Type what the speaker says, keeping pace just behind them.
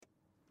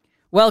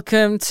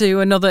Welcome to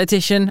another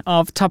edition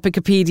of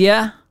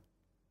Topicopedia.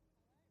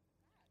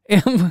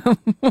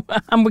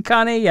 And we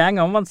can't hear you. Hang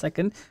on 1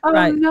 second. Oh,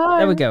 right, no.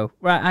 There we go.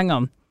 Right, hang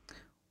on.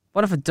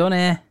 What have I done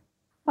here?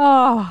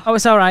 Oh,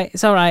 It's all right.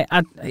 It's all right.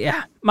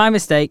 Yeah, my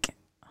mistake.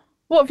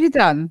 what have you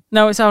done?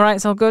 No, it's all right.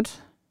 It's all good.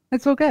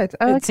 It's all good.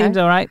 Oh, It seems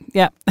all right.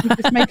 Yeah. You're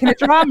just making a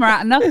drama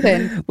out of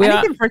nothing.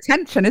 Anything for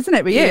attention, isn't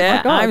it, with you? Yeah,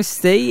 My God. I'm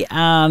Steve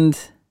and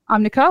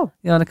I'm Nicole.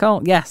 you're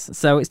Nicole. Yes.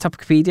 So it's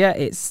Topicopedia.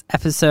 It's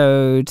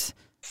episode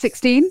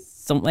 16.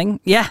 something.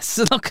 Yes.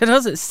 Look at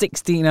us. It's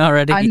 16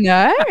 already. I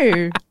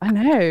know.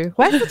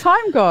 Where's the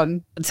time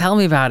gone? Tell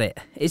me about it.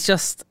 It's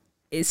just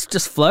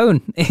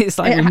flown. It's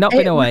like we've not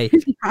been away.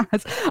 Really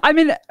has. I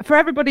mean, for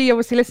everybody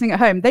obviously listening at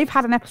home, they've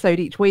had an episode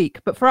each week,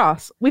 but for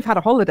us, we've had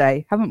a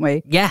holiday, haven't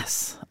we?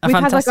 Yes, a We've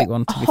fantastic had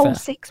one. a To be whole fair,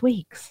 6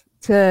 weeks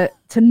to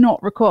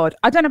not record.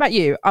 I don't know about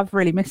you. I've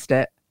really missed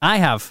it. I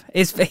have.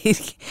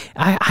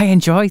 I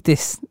enjoyed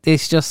this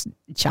just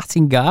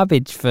chatting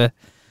garbage for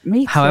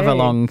Me too. however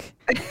long.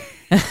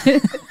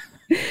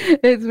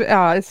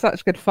 It's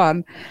such good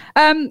fun.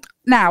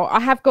 Now I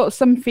have got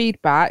some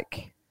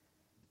feedback.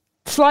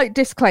 Slight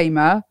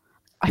disclaimer: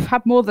 I've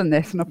had more than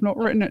this, and I've not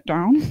written it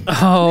down.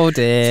 Oh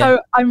dear. So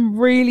I'm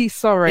really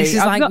sorry. This is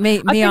I've like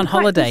me been on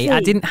holiday. I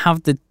practicing. didn't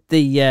have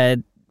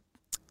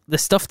the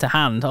stuff to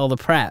hand, all the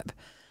prep.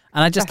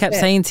 And I just kept That's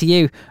it. saying to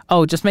you,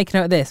 oh, just make a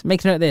note of this,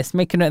 make a note of this,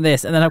 make a note of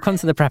this. And then I've come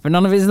to the prep and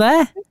none of it's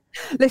there.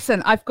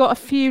 Listen, I've got a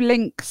few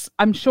links.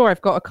 I'm sure I've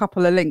got a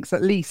couple of links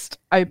at least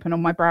open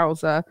on my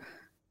browser.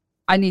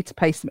 I need to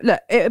paste them. Look,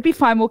 it'll be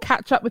fine. We'll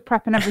catch up with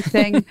prep and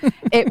everything.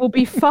 It will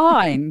be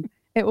fine.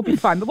 It will be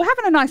fine. But we're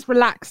having a nice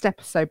relaxed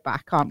episode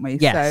back, aren't we?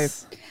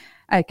 Yes. So,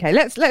 okay,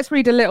 let's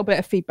read a little bit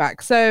of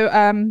feedback.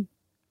 So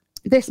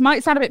this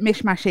might sound a bit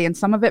mishmashy and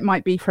some of it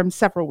might be from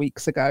several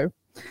weeks ago.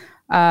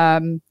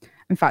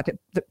 In fact, it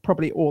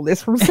probably all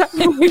is from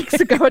several weeks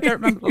ago. I don't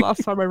remember the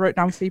last time I wrote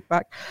down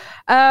feedback.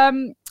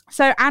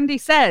 So Andy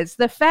says,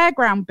 the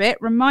fairground bit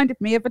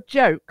reminded me of a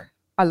joke.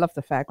 I love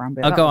the fairground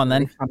bit. Oh, That go was on a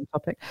really then. fun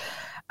topic.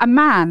 A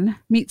man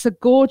meets a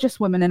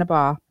gorgeous woman in a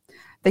bar.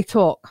 They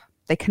talk.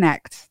 They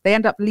connect. They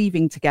end up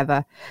leaving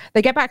together.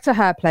 They get back to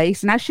her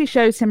place, and as she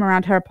shows him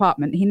around her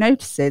apartment, he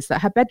notices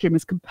that her bedroom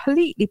is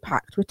completely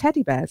packed with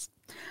teddy bears.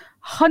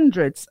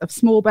 Hundreds of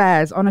small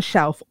bears on a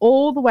shelf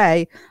all the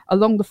way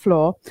along the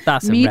floor.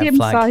 That's a red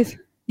flag.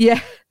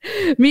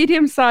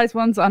 Medium-sized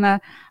ones on a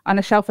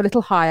shelf a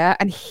little higher,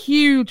 and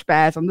huge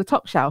bears on the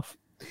top shelf.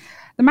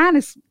 The man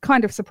is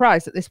kind of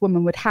surprised that this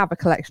woman would have a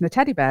collection of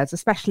teddy bears,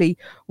 especially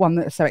one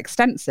that's so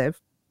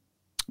extensive.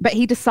 But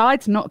he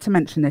decides not to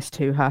mention this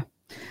to her.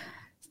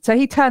 So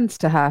he turns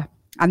to her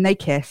and they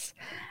kiss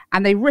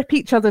and they rip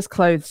each other's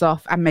clothes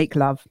off and make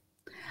love.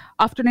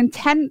 After an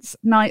intense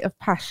night of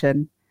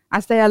passion,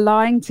 as they are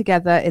lying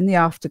together in the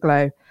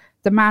afterglow,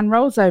 the man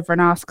rolls over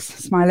and asks,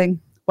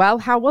 smiling, well,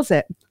 how was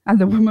it? And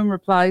the woman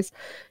replies,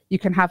 you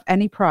can have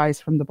any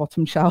prize from the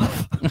bottom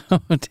shelf. Oh,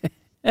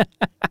 dear.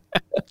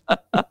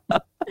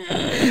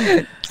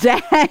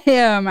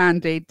 Damn,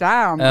 Andy,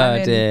 damn.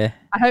 Oh, dear.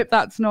 I hope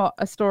that's not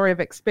a story of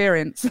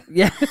experience.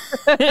 Yeah.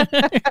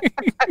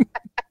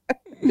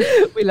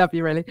 We love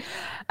you, really.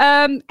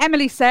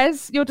 Emily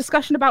says, your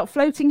discussion about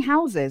floating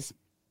houses.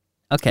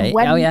 Okay.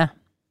 When- Oh, yeah.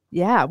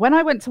 Yeah, when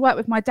I went to work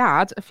with my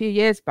dad a few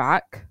years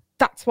back,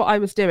 that's what I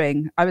was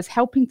doing. I was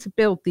helping to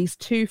build these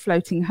 2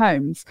 floating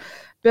homes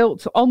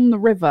built on the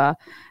river,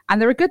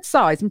 and they're a good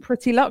size and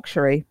pretty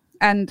luxury.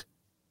 And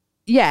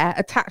yeah,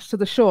 attached to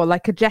the shore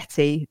like a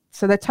jetty.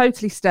 So they're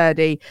totally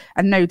sturdy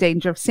and no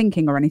danger of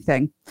sinking or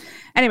anything.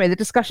 Anyway, the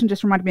discussion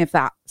just reminded me of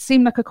that.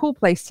 Seemed like a cool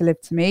place to live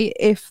to me.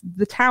 If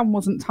the town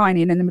wasn't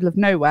tiny and in the middle of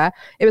nowhere,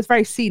 it was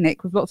very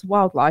scenic with lots of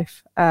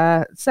wildlife.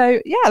 So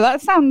yeah,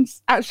 that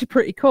sounds actually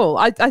pretty cool.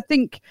 I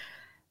think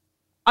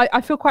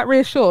I feel quite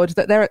reassured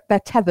that they're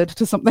tethered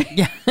to something.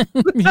 Yeah.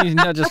 You're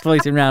not just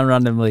floating around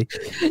randomly.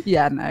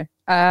 Yeah,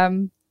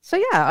 no. So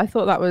yeah, I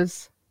thought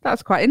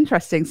that's quite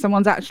interesting.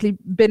 Someone's actually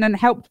been and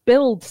helped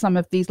build some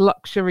of these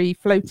luxury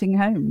floating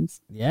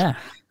homes. Yeah.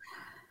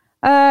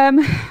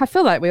 I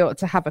feel like we ought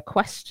to have a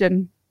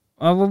question.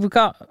 Oh, well, we've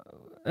got...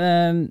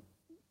 do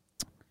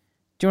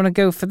you want to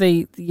go for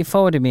you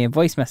forwarded me a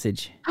voice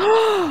message?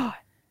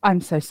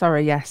 I'm so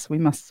sorry. Yes, we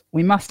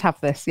must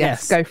have this.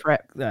 Yes, go for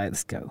it. All right,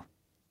 let's go.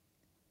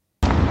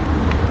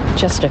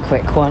 Just a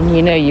quick one.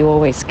 You know, you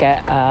always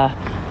get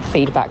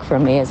feedback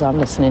from me as I'm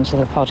listening to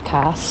the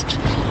podcast.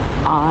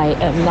 I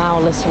am now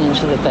listening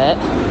to the bit,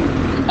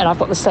 and I've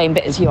got the same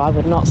bit as you. I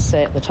would not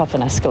sit at the top of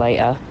an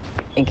escalator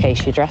in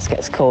case your dress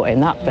gets caught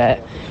in that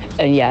bit.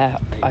 And yeah,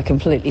 I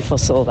completely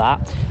foresaw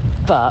that.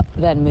 But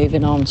then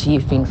moving on to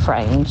You've Been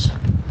Framed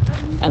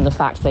and the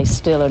fact they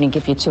still only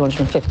give you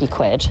 250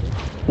 quid.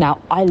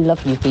 Now, I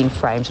love You've Been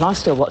Framed, and I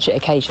still watch it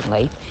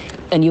occasionally.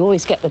 And you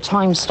always get the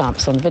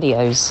timestamps on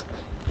videos.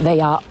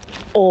 They are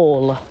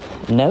all,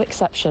 no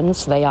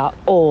exceptions, they are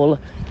all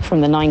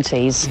from the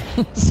 90s.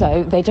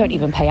 So they don't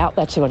even pay out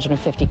their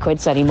 250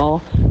 quids anymore.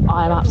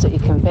 I'm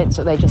absolutely convinced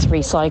that they just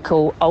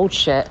recycle old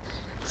shit.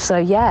 So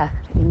yeah,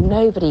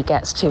 nobody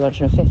gets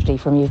 250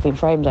 from You've Been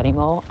Framed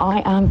anymore.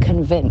 I am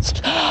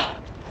convinced.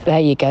 There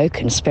you go,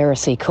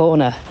 conspiracy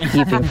corner.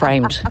 You've Been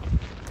Framed.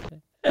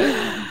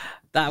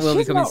 That will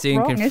be coming soon,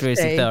 wrong,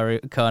 conspiracy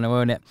theory corner,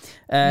 won't it?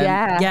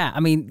 Yeah, I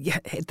mean,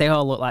 they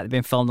all look like they've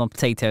been filmed on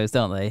potatoes,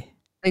 don't they?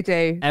 They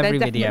do. Every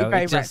They're video,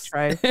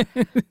 definitely very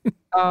retro.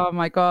 Oh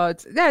my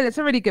god. No, that's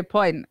a really good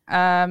point.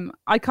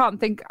 I can't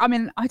think. I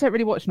mean, I don't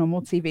really watch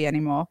normal TV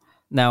anymore.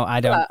 No, I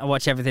don't. I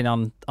watch everything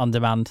on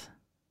demand.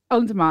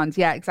 On demand,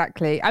 yeah,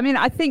 exactly. I mean,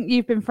 I think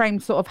You've Been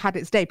Framed sort of had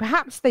its day.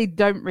 Perhaps they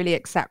don't really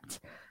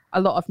accept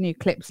a lot of new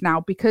clips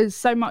now because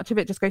so much of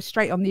it just goes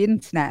straight on the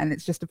internet and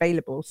it's just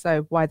available.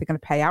 So why are they going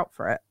to pay out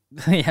for it?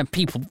 Yeah,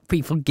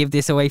 people give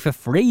this away for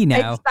free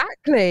now.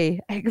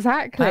 Exactly.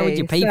 Why would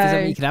you pay for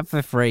something you can have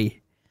for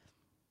free?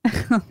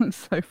 That's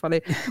so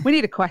funny. We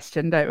need a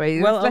question, don't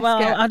we? Well,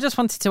 I just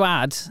wanted to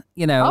add,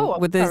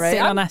 with the sit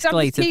on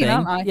escalator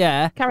thing.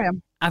 Yeah, carry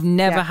on. I've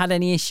never had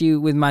any issue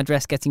with my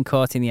dress getting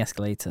caught in the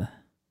escalator.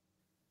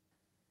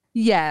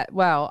 Yeah,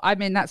 well, I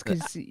mean, that's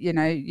because,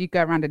 you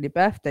go around in your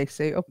birthday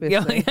suit,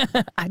 obviously.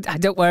 I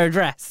don't wear a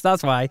dress,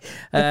 that's why.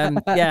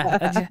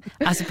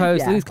 I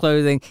suppose loose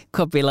clothing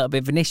could be a little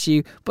bit of an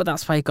issue, but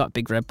that's why you got a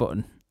big red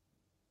button.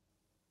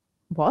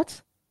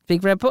 What?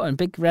 Big red button,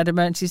 big red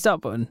emergency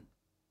stop button.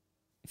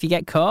 If you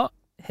get caught,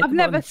 I've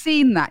never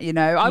seen that,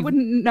 I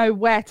wouldn't know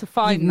where to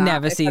find that. You've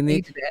never seen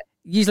it.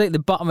 Usually at the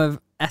bottom of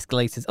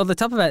escalators. Or the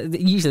top of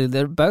it, usually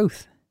they're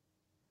both.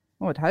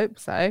 I would hope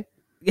so.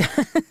 Yeah.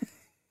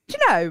 Do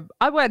you know,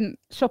 I went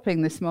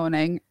shopping this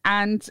morning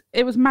and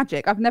it was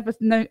magic. I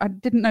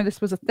didn't know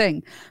this was a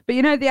thing. But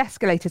the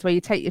escalators where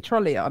you take your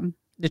trolley on?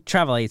 The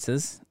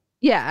travelators?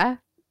 Yeah.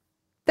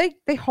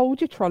 They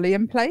hold your trolley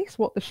in place.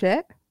 What the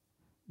shit?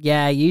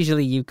 Yeah,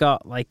 usually you've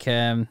got like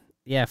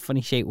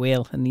funny shaped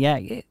wheel and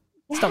it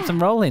stops them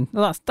rolling.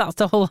 Well, that's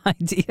the whole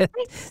idea.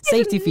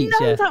 Safety feature.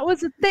 No, that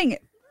was a thing.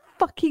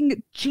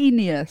 Fucking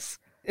genius.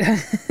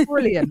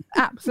 Brilliant.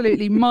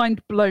 Absolutely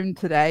mind blown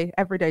today.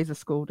 Every day's a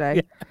school day.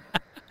 Yeah.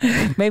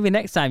 Maybe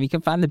next time you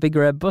can find the big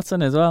red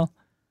button as well.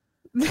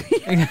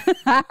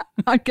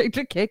 I'm going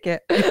to kick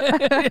it.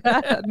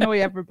 Annoy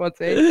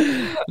everybody.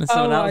 And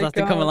someone else has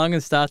to come along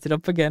and start it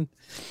up again.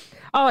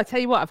 Oh, I tell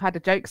you what, I've had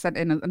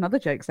another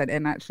joke sent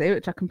in actually,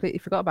 which I completely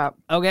forgot about.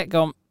 Okay,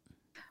 go on.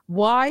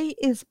 Why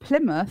is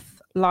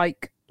Plymouth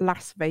like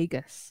Las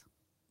Vegas?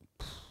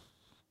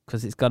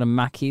 Because it's got a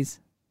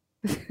Mackey's.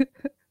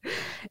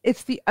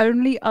 It's the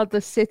only other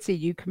city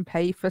you can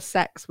pay for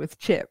sex with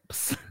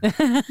chips.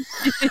 That's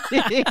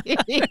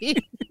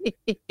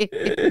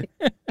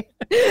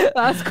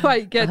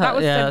quite good. That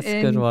was sent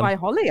in by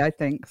Holly, I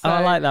think. So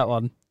I like that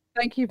one.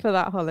 Thank you for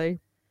that, Holly.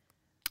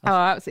 Oh,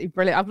 absolutely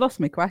brilliant. I've lost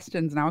my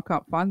questions now. I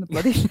can't find the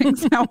bloody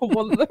things now. I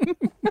want them.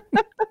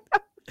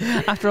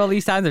 After all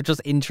these times, I've just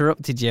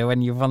interrupted you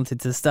when you wanted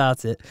to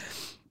start it.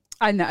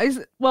 I know.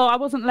 Well, I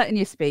wasn't letting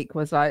you speak,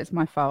 was I? It's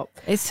my fault.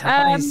 It's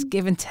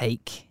give and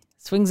take.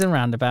 Swings and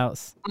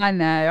roundabouts. I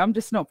know. I'm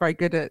just not very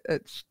good at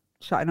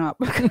shutting up.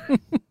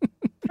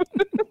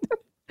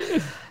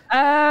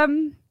 I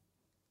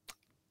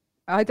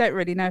don't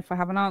really know if I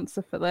have an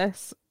answer for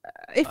this.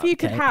 If you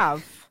could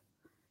have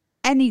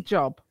any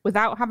job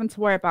without having to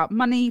worry about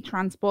money,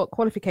 transport,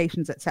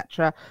 qualifications,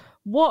 etc.,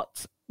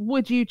 what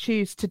would you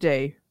choose to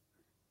do?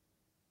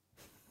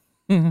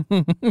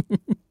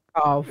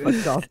 Oh, for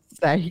God's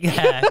sake.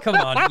 Yeah, come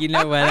on. You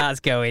know where that's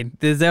going.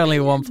 There's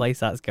only one place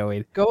that's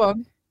going. Go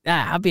on.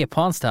 Yeah, I'd be a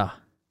porn star.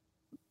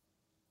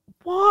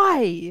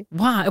 Why?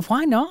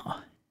 Why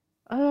not?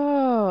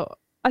 Oh,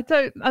 I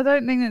don't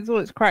think that's all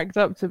it's cracked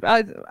up to.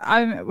 I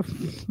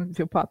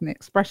feel pardon the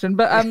expression,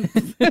 but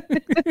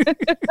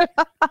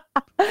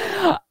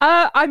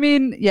I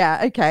mean,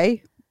 yeah,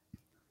 okay.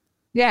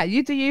 Yeah,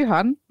 you do you,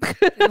 hun.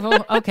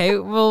 Well, okay,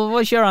 well,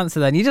 what's your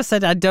answer then? You just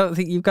said I don't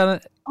think you've got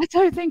it. I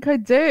don't think I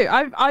do.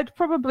 I'd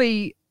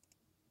probably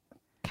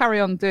carry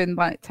on doing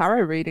like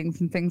tarot readings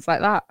and things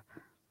like that.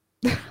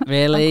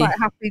 Really? I'm quite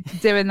happy to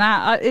doing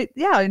that.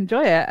 I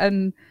enjoy it.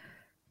 And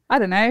I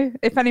don't know,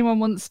 if anyone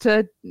wants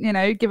to,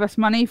 give us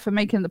money for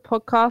making the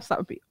podcast, that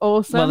would be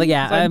awesome. Well,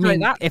 yeah, I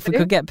mean, if we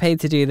could get paid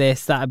to do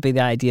this, that would be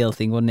the ideal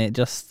thing, wouldn't it?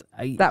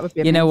 That would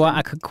be amazing. You know what?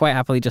 I could quite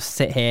happily just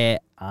sit here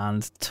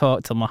and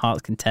talk till my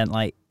heart's content,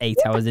 like 8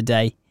 hours a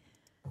day.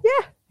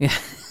 Yeah.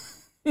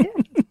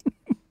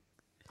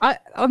 I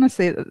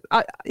honestly,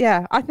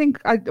 I think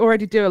I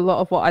already do a lot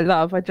of what I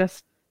love. I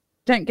just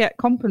don't get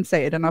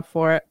compensated enough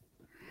for it.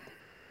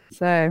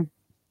 So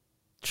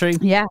true.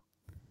 Yeah.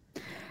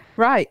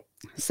 Right.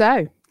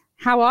 So,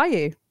 how are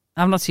you?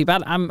 I'm not too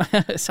bad. I'm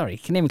sorry,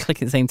 can even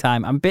click at the same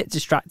time. I'm a bit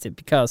distracted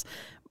because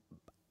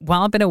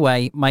while I've been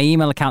away, my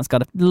email account's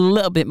got a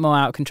little bit more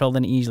out of control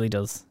than it usually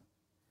does.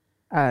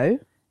 Oh.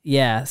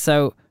 Yeah.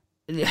 So,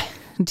 do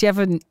you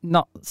ever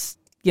not,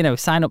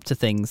 sign up to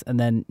things and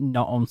then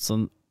not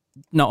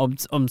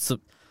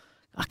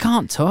I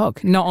can't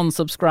talk. Not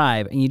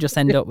unsubscribe, and you just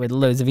end up with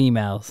loads of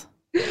emails.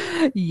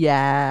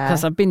 Yeah.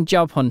 Because I've been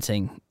job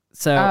hunting,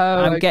 so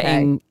I'm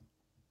getting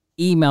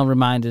email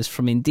reminders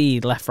from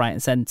Indeed left, right,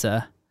 and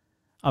centre.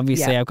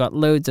 Obviously, I've got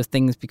loads of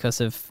things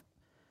because of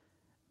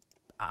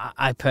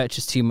I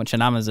purchased too much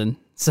on Amazon.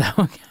 So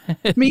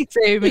me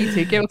too.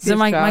 Guilty. So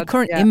my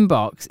current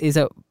inbox is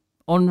at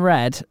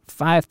unread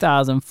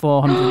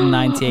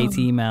 5,498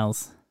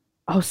 emails.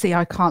 Oh, see,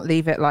 I can't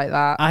leave it like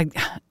that.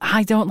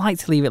 I don't like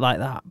to leave it like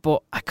that,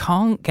 but I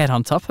can't get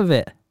on top of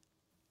it.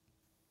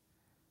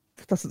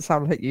 It doesn't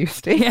sound like you,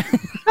 Steve. Yeah.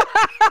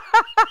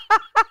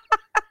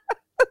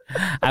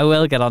 I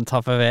will get on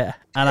top of it,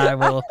 and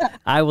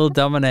I will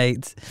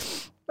dominate.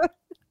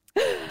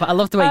 But I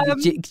love the way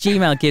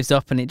Gmail gives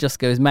up and it just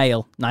goes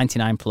mail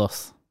 99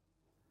 plus.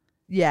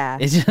 Yeah,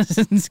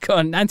 it's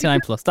gone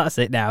 99 plus. That's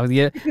it now.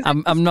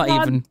 I'm not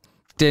even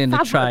doing the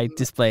try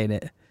displaying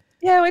it.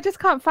 Yeah, I just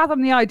can't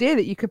fathom the idea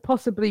that you could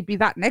possibly be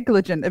that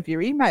negligent of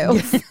your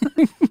emails.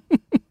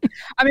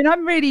 I mean,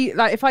 I'm really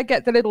like, if I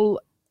get the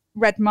little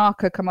red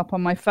marker come up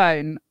on my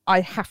phone,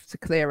 I have to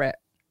clear it.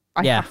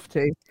 I have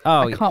to.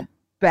 I can't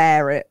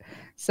bear it.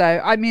 So,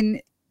 I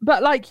mean,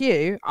 but like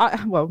you,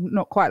 well,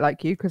 not quite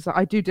like you, because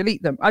I do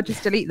delete them. I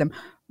just delete them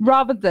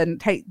rather than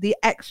take the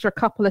extra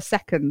couple of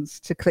seconds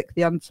to click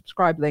the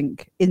unsubscribe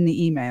link in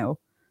the email.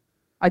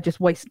 I just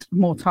waste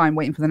more time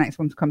waiting for the next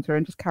one to come through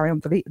and just carry on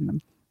deleting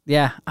them.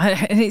 Yeah,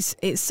 and it's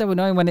so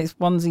annoying when it's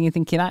ones and you're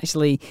thinking,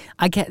 actually,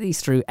 I get these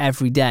through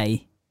every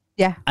day.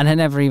 Yeah, and I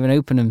never even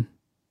open them.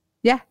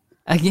 Yeah,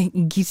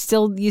 you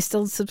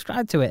still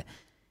subscribe to it.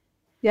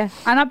 Yeah,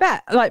 and I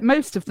bet like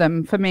most of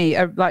them for me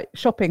are like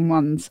shopping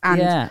ones,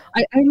 and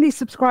I only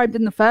subscribed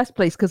in the first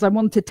place because I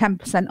wanted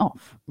 10%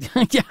 off.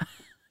 Yeah,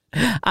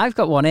 I've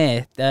got one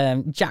here,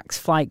 Jack's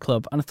Flight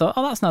Club, and I thought,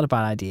 oh, that's not a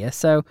bad idea.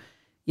 So,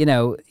 you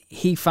know,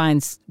 he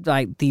finds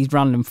like these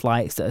random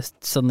flights that are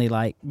suddenly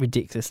like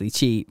ridiculously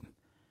cheap.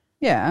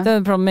 Yeah.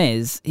 The problem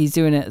is he's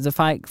doing it as a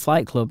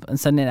flight club and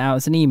sending it out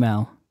as an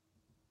email.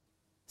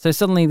 So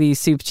suddenly these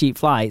super cheap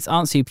flights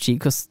aren't super cheap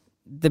because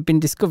they've been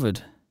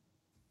discovered.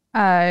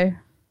 Oh.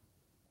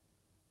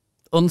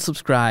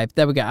 Unsubscribe.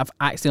 There we go. I've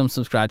actually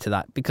unsubscribed to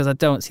that because I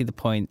don't see the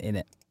point in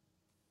it.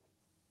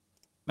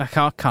 I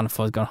can't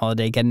afford to go on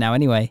holiday again now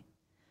anyway.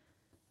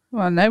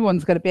 Well, no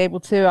one's going to be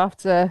able to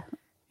after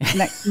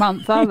next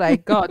month, are they?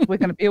 God, we're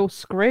going to be all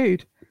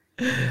screwed.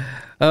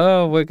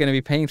 Oh, we're going to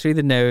be paying through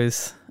the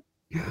nose.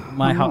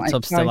 My hot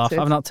tub's still off.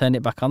 I've not turned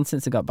it back on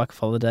since I got back off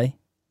holiday.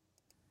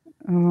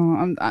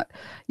 Oh,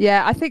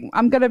 I think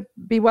I'm going to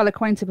be well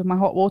acquainted with my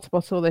hot water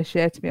bottle this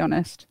year, to be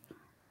honest.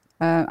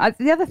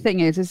 The other thing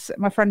is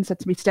my friend said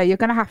to me today, you're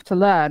going to have to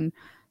learn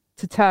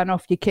to turn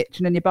off your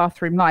kitchen and your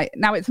bathroom light.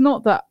 Now, it's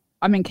not that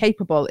I'm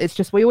incapable. It's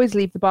just we always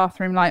leave the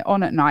bathroom light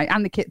on at night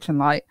and the kitchen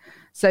light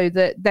so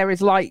that there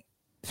is light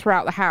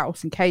throughout the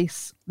house in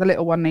case the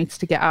little one needs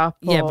to get up.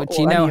 Yeah, but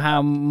you know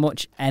how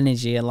much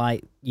energy a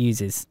light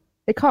uses?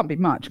 It can't be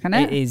much, can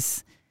it?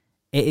 It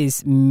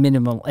is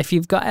minimal. If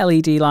you've got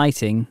LED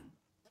lighting,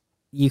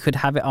 you could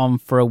have it on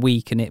for a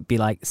week and it'd be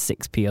like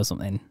 6p or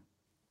something.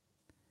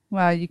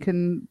 Well, you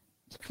can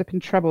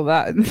flipping treble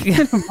that.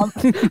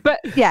 But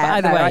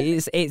yeah. But either way,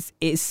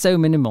 it's so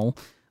minimal.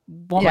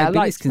 What my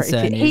biggest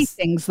concern is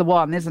heating's the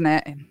one, isn't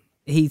it?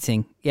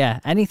 Heating, yeah.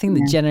 Anything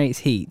that generates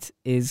heat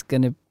is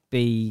going to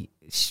be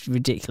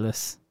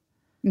ridiculous.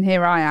 And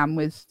here I am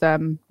with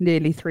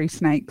nearly 3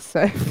 snakes.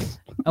 So,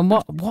 and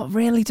what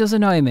really does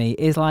annoy me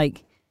is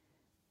like,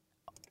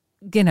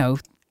 you know,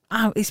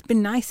 it's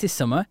been nice this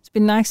summer. It's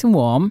been nice and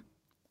warm,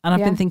 and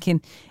I've been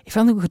thinking, if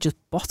only we could just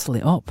bottle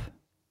it up.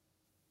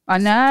 I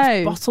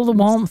know. Just bottle the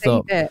warmth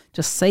up.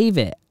 Just save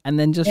it, and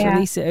then just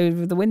release it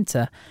over the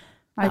winter.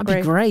 That'd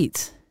be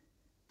great.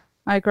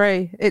 I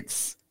agree.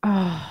 It's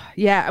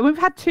and we've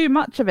had too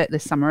much of it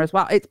this summer as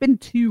well. It's been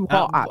too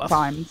hot at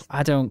times.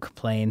 I don't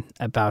complain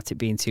about it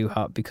being too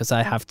hot because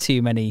I have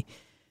too many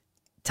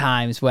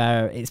times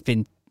where it's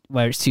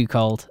too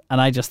cold, and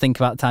I just think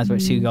about the times where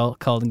it's too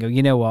cold and go,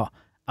 you know what?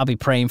 I'll be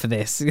praying for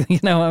this. You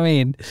know what I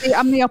mean? See,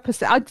 I'm the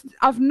opposite.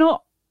 I've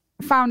not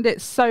found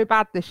it so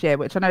bad this year,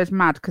 which I know is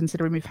mad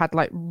considering we've had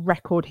like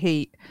record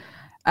heat.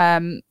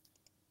 But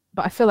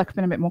I feel like I've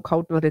been a bit more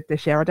cold-blooded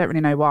this year. I don't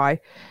really know why.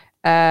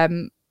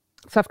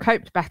 So I've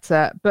coped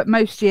better, but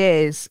most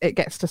years it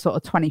gets to sort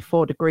of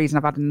 24 degrees and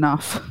I've had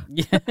enough.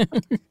 Yeah.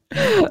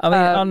 I mean,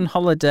 on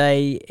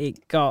holiday,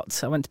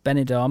 I went to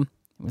Benidorm.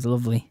 It was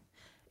lovely.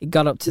 It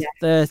got up to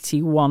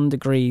 31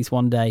 degrees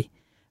one day,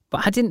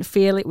 but I didn't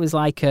feel it was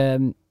like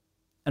an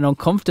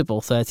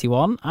uncomfortable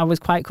 31. I was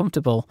quite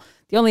comfortable.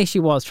 The only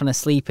issue was trying to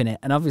sleep in it.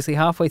 And obviously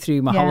halfway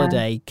through my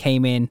holiday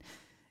came in,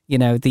 you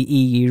know, the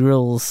EU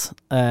rules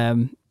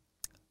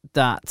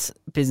that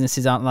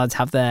businesses aren't allowed to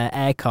have their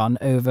aircon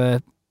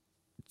over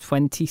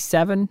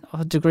 27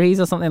 degrees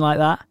or something like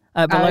that,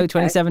 below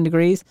 27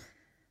 degrees.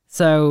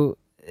 So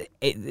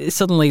it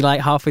suddenly,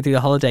 like halfway through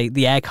the holiday,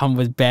 the aircon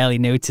was barely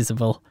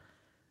noticeable.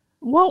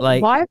 Well,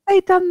 why have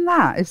they done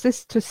that? Is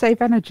this to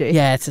save energy?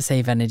 Yeah, to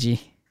save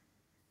energy.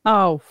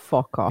 Oh,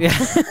 fuck off. Yeah.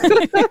 So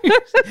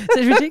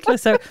it's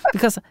ridiculous. So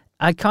because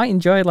I can't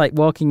enjoy like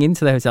walking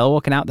into the hotel,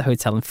 walking out the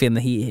hotel and feeling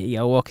the heat, you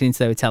know, walking into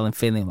the hotel and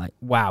feeling like,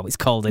 wow, it's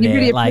cold in here.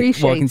 Really like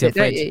walking to a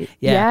fridge. You?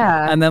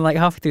 Yeah. And then like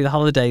halfway through the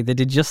holiday, they'd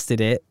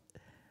adjusted it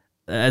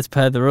as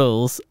per the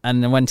rules,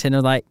 and then went in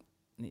and like,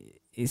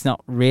 it's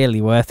not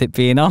really worth it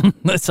being on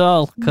at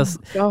all because,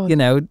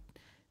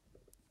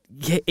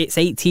 it's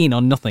 18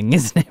 on nothing,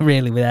 isn't it,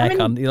 really, with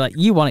aircon? You're like,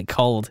 you want it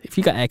cold. If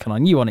you got aircon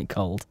on, you want it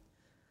cold.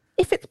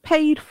 If it's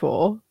paid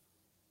for,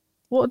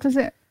 what does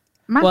it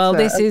matter? Well,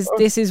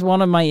 this is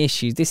one of my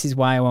issues. This is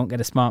why I won't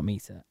get a smart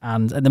meter.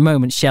 And at the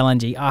moment, Shell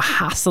Energy are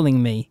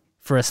hassling me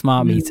for a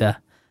smart meter.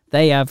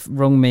 They have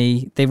rung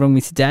me. They rung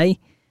me today.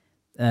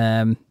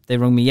 They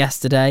rung me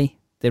yesterday.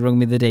 They rung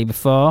me the day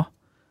before.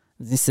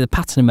 This is a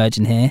pattern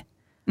emerging here.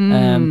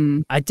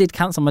 I did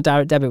cancel my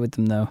direct debit with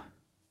them though.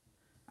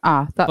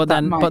 But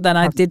then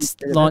I did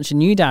launch a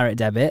new direct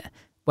debit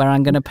where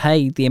I'm going to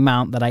pay the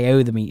amount that I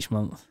owe them each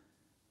month.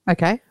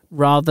 Okay.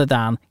 Rather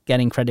than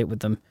getting credit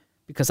with them,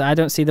 because I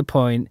don't see the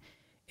point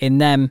in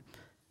them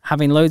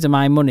having loads of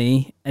my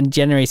money and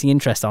generating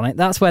interest on it.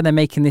 That's where they're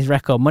making this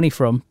record money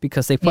from,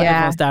 because they put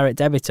everyone's direct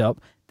debit up.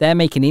 They're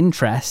making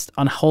interest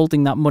on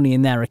holding that money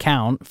in their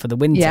account for the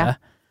winter.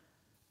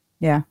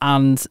 Yeah.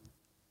 And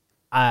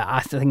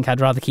I think I'd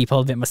rather keep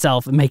hold of it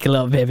myself and make a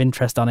little bit of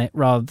interest on it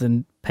rather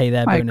than pay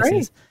their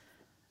bonuses.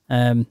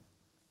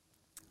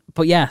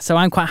 But yeah, so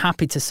I'm quite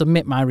happy to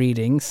submit my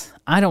readings.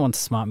 I don't want a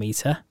smart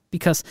meter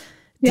because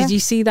did you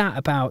see that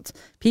about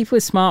people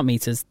with smart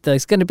meters?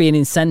 There's going to be an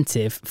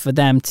incentive for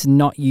them to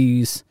not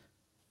use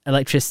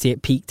electricity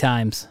at peak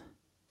times.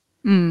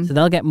 So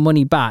they'll get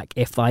money back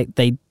if like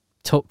they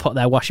put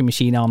their washing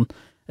machine on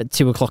at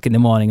 2:00 in the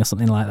morning or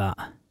something like that.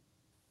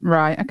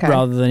 Right. Okay.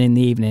 Rather than in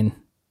the evening.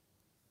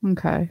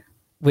 Okay.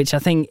 Which I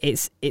think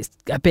it's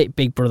a bit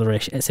Big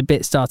Brotherish. It's a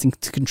bit starting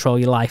to control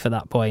your life at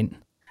that point.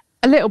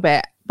 A little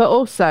bit, but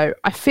also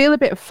I feel a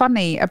bit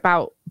funny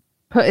about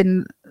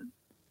putting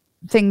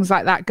things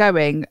like that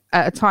going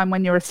at a time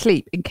when you're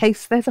asleep in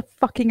case there's a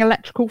fucking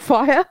electrical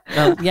fire.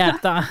 Well, yeah,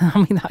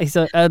 that is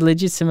a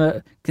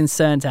legitimate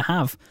concern to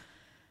have.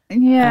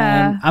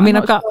 Yeah.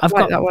 I've got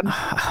that one.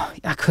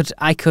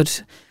 I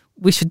could.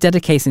 We should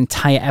dedicate an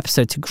entire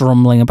episode to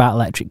grumbling about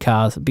electric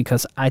cars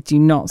because I do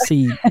not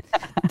see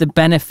the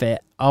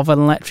benefit of an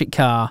electric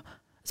car,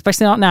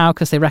 especially not now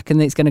because they reckon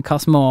that it's going to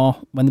cost more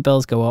when the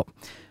bills go up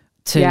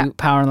to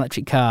power an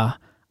electric car.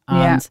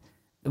 And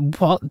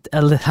what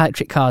an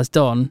electric car has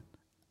done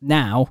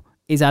now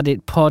is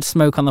poured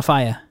smoke on the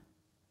fire.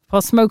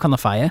 Pour smoke on the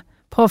fire.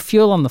 Pour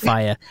fuel on the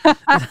fire.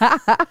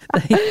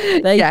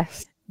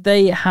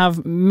 They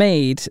have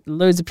made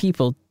loads of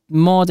people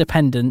more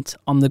dependent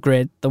on the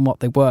grid than what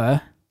they were.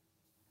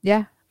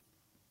 Yeah.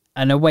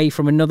 And away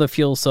from another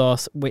fuel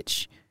source,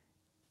 which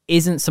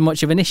isn't so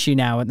much of an issue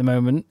now at the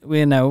moment.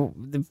 We know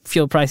the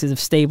fuel prices have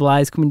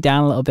stabilised, coming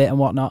down a little bit and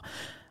whatnot.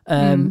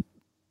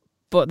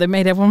 But they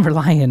made everyone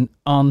reliant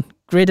on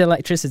grid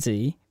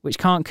electricity, which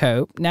can't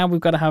cope. Now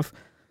we've got to have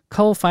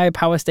coal-fired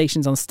power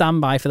stations on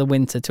standby for the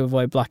winter to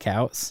avoid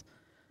blackouts.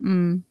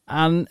 And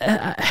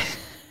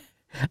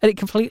it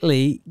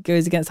completely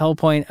goes against the whole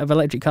point of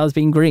electric cars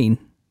being green.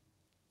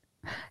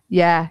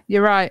 Yeah,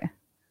 you're right.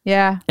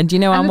 Yeah. And do you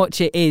know how much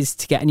it is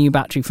to get a new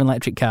battery for an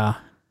electric car?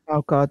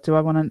 Oh, God, do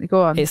I want to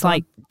go on? It's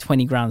like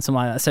 20 grand, something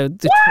like that. So,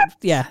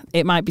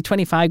 it might be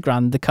 25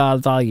 grand, the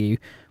car's value,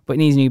 but it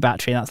needs a new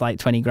battery, and that's like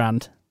 20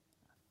 grand.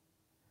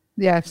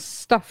 Yeah,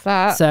 stuff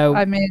that. So,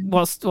 I mean,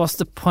 what's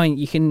the point?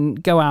 You can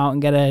go out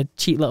and get a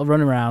cheap little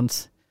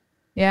runaround.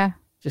 Yeah.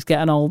 Just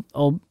get an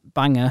old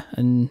banger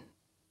and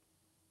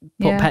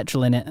put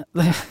petrol in it.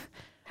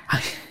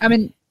 I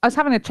mean, I was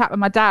having a chat with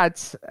my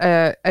dad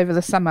over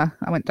the summer.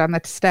 I went down there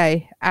to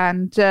stay,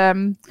 and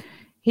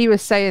he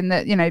was saying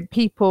that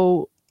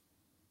people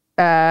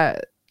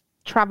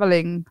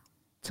traveling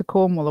to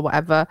Cornwall or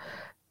whatever,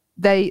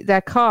 their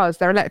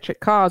electric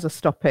cars are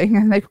stopping,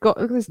 and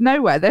there's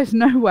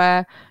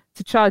nowhere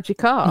to charge your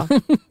car.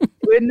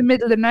 We're in the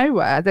middle of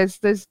nowhere.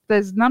 There's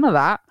none of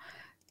that.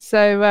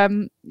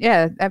 So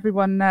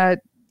everyone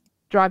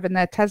driving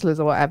their Teslas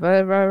or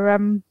whatever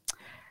are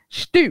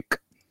stook.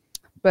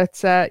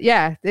 But we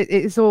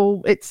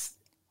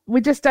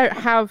just don't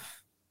have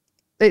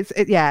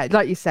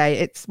like you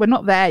say, we're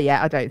not there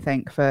yet, I don't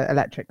think, for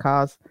electric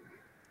cars.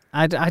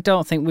 I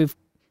don't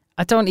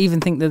even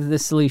think they're the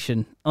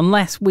solution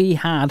unless we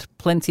had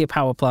plenty of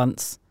power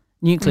plants,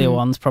 nuclear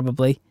ones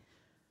probably.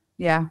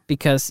 Yeah.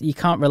 Because you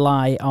can't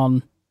rely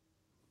on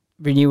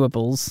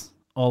renewables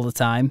all the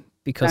time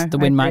because the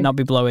wind might not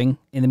be blowing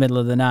in the middle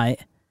of the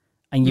night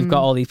and you've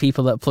got all these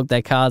people that plug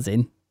their cars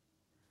in.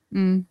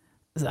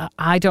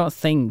 I don't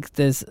think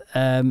there's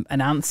an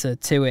answer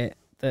to it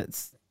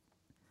that's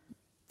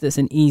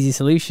an easy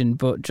solution,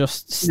 but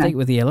just stick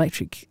with the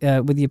electric,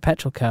 with your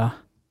petrol car.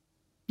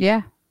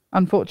 Yeah,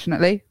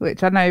 unfortunately,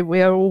 which I know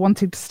we are all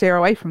wanting to steer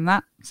away from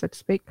that, so to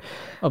speak.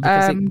 Oh,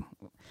 because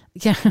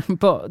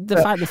but the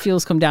fact that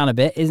fuel's come down a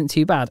bit isn't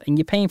too bad, and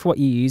you're paying for what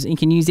you use, and you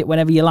can use it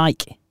whenever you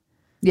like.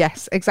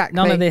 Yes, exactly.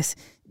 None of this,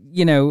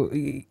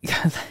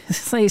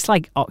 it's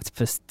like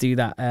Octopus do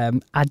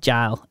that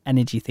agile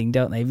energy thing,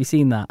 don't they? Have you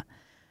seen that?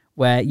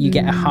 Where you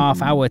get a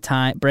half-hour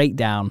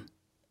breakdown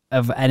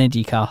of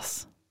energy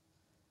costs.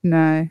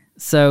 No.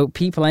 So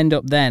people end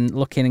up then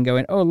looking and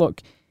going, oh,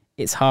 look,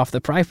 it's half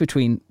the price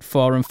between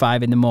 4 and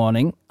 5 in the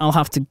morning. I'll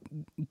have to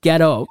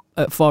get up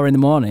at 4 in the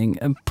morning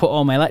and put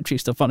all my electric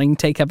stuff on and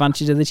take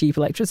advantage of the cheap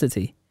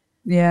electricity.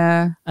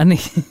 Yeah. And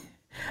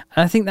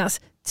I think that's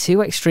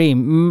too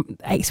extreme,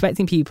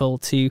 expecting people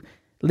to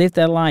live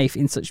their life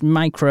in such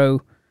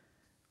micro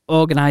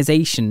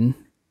organisation.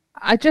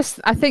 I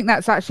think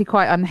that's actually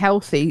quite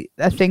unhealthy,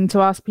 a thing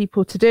to ask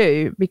people to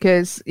do,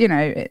 because, you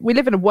know, we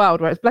live in a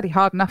world where it's bloody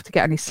hard enough to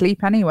get any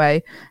sleep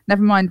anyway.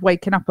 Never mind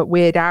waking up at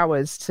weird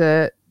hours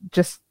to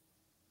just,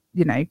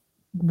 you know,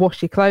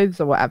 wash your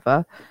clothes or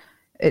whatever.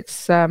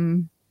 It's, I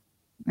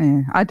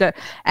don't,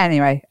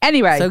 anyway.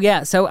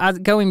 So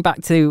going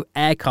back to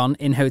aircon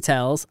in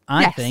hotels,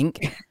 I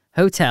think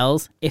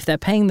hotels, if they're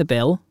paying the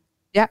bill,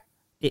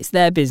 it's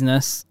their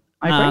business,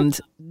 and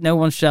no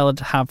one should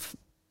have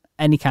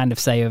any kind of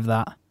say of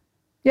that.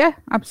 Yeah,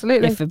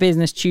 absolutely. If a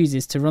business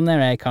chooses to run their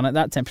aircon at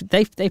that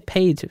temperature, they've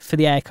paid for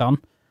the aircon,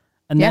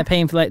 and they're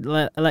paying for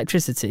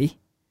electricity.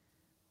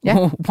 Yeah.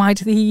 Well, why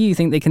do the EU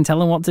think they can tell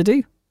them what to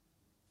do?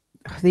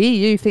 The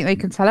EU think they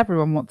can tell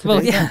everyone what to do.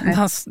 Well,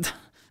 yeah,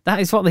 that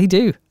is what they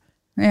do.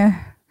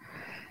 Yeah.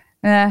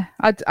 Yeah,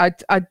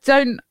 I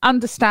don't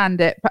understand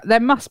it, but there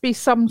must be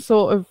some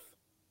sort of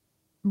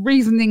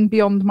reasoning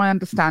beyond my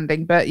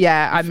understanding. But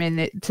yeah, I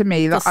mean, to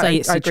me, they'll say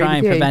it's to try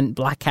and prevent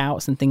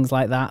blackouts and things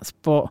like that.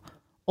 But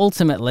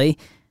ultimately,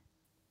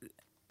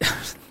 they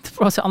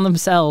brought it on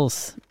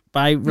themselves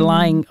by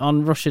relying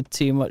on Russia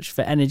too much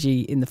for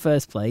energy in the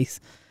first place,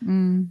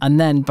 and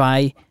then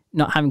by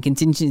not having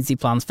contingency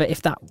plans for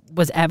if that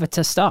was ever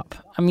to stop.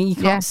 I mean, you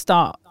can't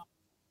start,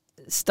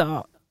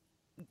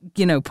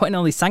 you know, putting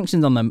all these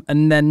sanctions on them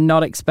and then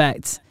not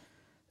expect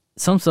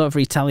some sort of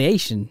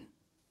retaliation.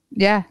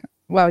 Yeah.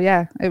 Well,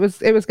 yeah, it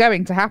was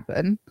going to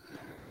happen.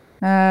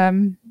 Yeah.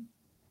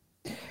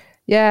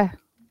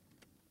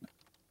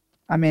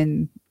 I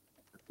mean,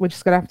 we're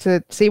just going to have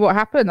to see what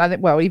happens. I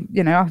think, well,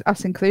 you know,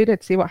 us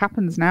included, see what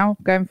happens now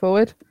going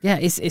forward. Yeah,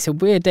 it's a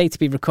weird day to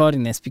be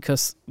recording this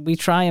because we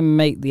try and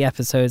make the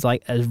episodes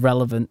like as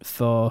relevant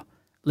for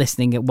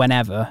listening at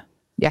whenever.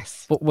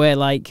 Yes. But we're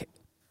like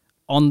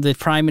on the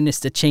Prime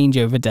Minister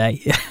changeover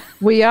day.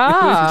 We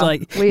are.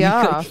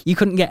 You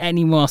couldn't get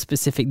any more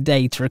specific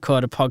day to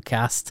record a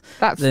podcast.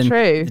 That's than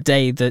true. The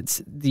day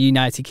that the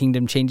United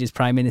Kingdom changes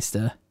Prime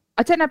Minister.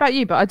 I don't know about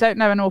you, but I don't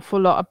know an awful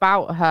lot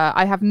about her.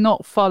 I have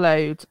not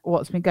followed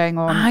what's been going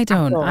on. I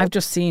don't. I've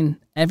just seen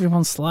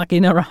everyone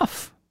slagging her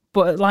off.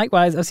 But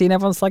likewise, I've seen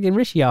everyone slagging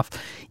Rishi off.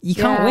 You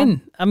can't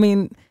win. I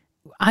mean,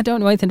 I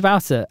don't know anything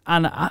about it.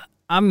 And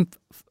I'm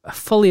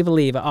fully a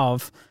believer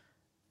of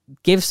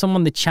give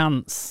someone the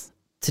chance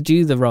to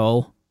do the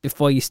role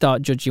before you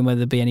start judging whether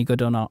they'll be any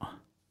good or not.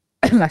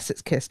 Unless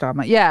it's Keir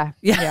Starmer. Yeah.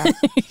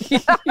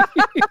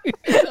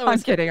 I'm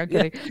kidding.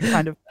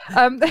 Kind of.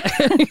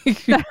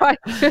 No,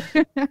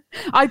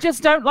 I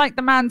just don't like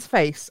the man's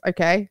face,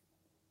 okay?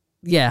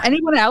 Yeah.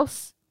 Anyone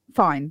else,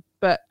 fine.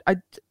 But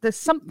there's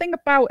something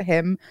about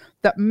him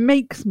that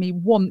makes me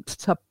want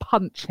to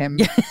punch him.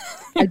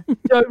 I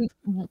don't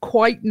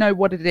quite know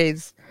what it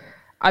is.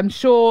 I'm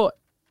sure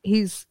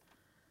he's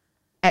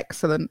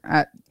excellent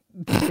at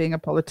being a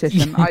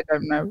politician. I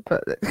don't know,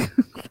 but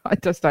I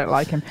just don't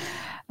like him.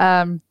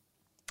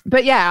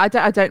 But yeah,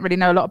 I don't really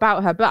know a lot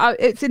about her, but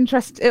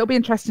it'll be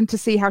interesting to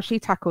see how she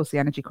tackles the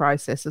energy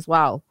crisis as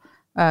well,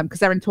 because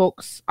they're in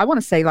talks, I want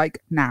to say like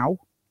now,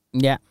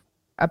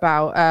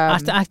 about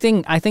I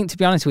think to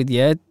be honest with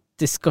you,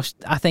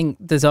 I think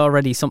there's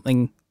already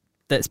something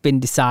that's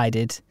been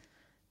decided.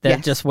 They're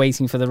just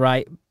waiting for the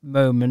right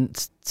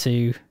moment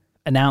to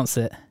announce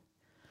it.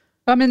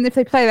 I mean, if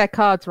they play their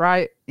cards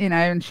right, you know,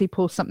 and she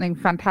pulls something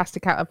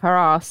fantastic out of her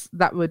ass,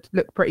 that would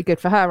look pretty good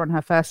for her on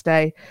her first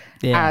day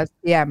as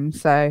PM.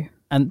 So,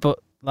 but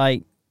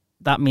like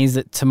that means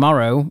that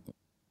tomorrow,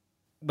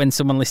 when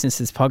someone listens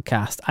to this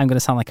podcast, I'm going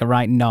to sound like a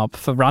right knob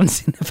for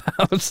ranting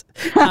about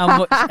how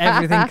much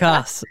everything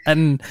costs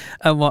and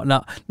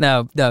whatnot.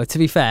 No. To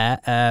be fair,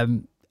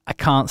 I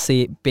can't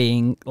see it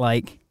being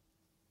like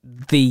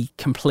the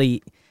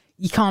complete.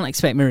 You can't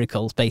expect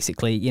miracles.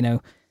 Basically, you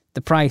know,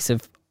 the price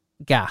of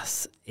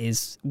gas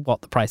is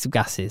what the price of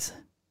gas is.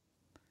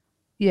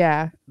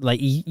 Yeah. Like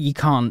you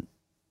can't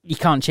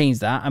change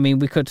that. I mean,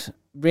 we could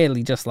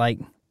really just like,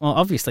 well,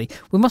 obviously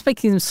we must make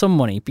some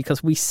money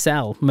because we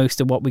sell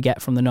most of what we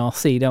get from the North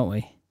Sea, don't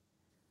we?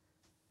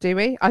 Do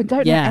we? I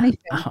don't know anything.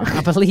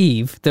 I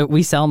believe that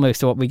we sell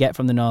most of what we get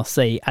from the North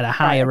Sea at a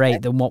higher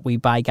rate than what we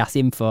buy gas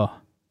in for.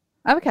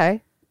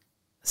 Okay.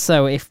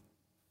 So if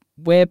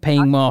we're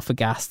paying more for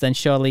gas, then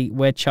surely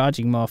we're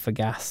charging more for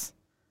gas.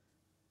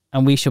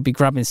 And we should be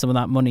grabbing some of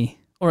that money.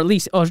 Or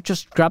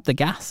just grab the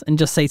gas and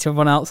just say to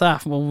everyone else,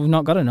 well, we've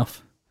not got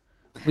enough.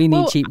 We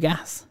need cheap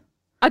gas.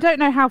 I don't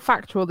know how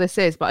factual this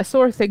is, but I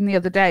saw a thing the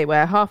other day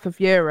where half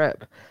of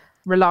Europe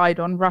relied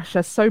on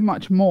Russia so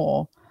much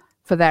more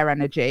for their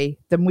energy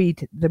than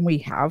we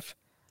have.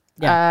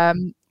 Yeah.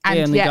 And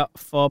we only got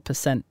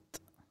 4%.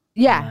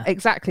 Yeah,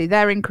 exactly.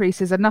 Their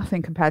increases are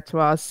nothing compared to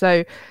ours.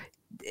 So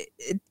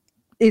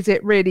is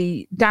it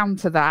really down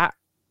to that?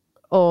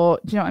 Or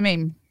do you know what I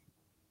mean?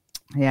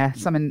 Yeah,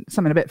 something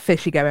a bit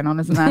fishy going on,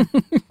 isn't there?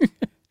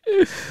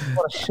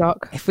 What a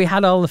shock. If we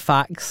had all the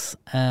facts,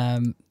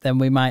 then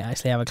we might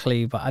actually have a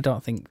clue, but I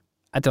don't think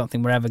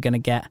we're ever going to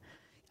get.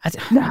 I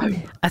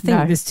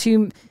think there's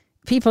too.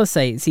 People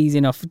say it's easy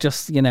enough,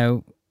 just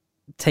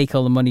take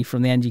all the money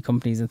from the energy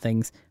companies and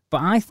things,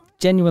 but I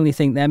genuinely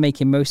think they're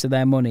making most of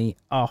their money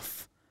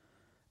off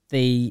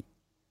the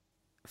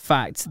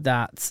fact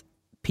that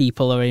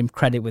people are in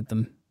credit with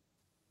them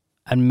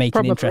and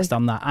making interest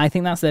on that. I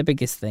think that's their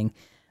biggest thing.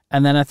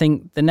 And then I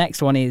think the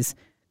next one is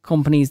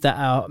companies that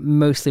are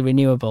mostly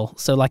renewable.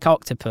 So like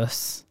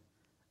Octopus,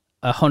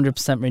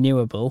 100%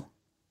 renewable.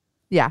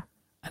 Yeah.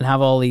 And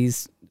have all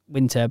these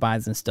wind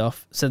turbines and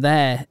stuff. So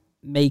they're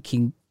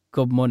making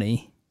good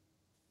money.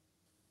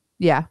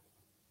 Yeah.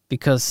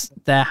 Because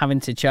they're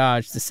having to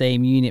charge the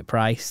same unit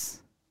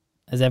price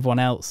as everyone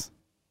else.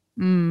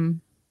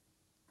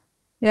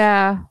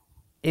 Yeah.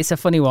 It's a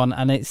funny one,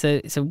 and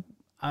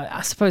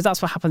I suppose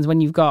that's what happens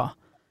when you've got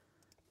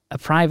a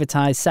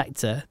privatized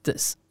sector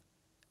that's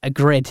a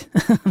grid.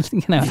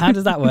 How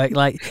does that work?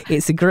 Like,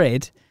 it's a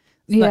grid.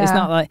 It's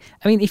not like,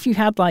 I mean, if you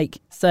had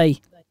say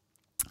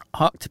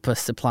Octopus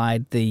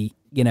supplied the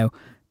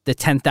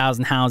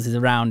 10,000 houses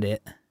around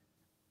it.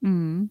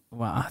 Well,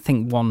 I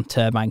think one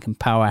turbine can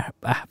power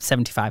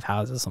 75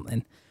 houses or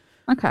something.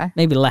 Okay.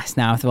 Maybe less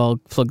now if they're all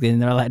plugged in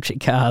their electric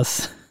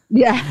cars.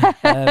 Yeah.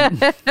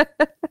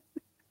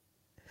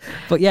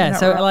 But yeah,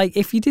 so right.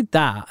 If you did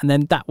that, and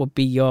then that would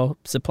be your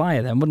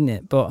supplier then, wouldn't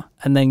it?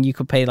 And then you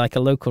could pay a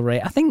local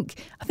rate. I think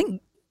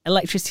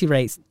electricity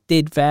rates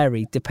did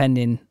vary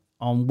depending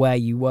on where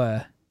you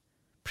were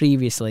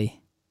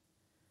previously.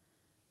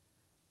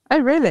 Oh,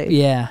 really?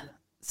 Yeah.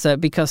 So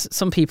because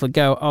some people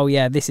go, oh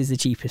yeah, this is the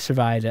cheapest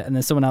provider, and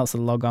then someone else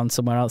will log on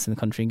somewhere else in the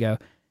country and go,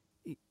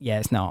 yeah,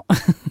 it's not.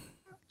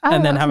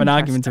 And then have an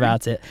argument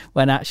about it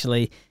when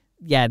actually,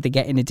 yeah, they're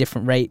getting a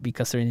different rate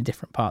because they're in a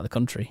different part of the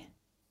country.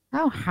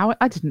 Oh, how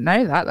I didn't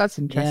know that. That's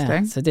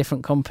interesting. Yeah, so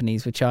different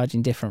companies were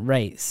charging different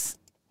rates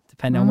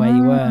depending on where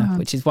you were,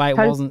 which is why it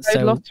wasn't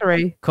so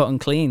lottery. Cut and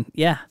clean.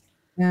 Yeah.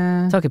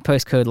 Talking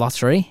postcode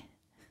lottery.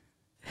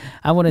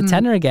 I won a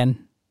tenner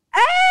again.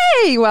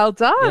 Hey, well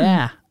done.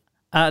 Yeah.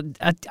 I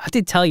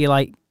did tell you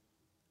a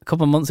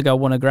couple of months ago I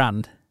won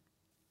 £1,000.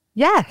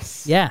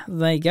 Yes. Yeah,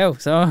 there you go.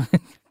 So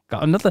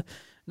got another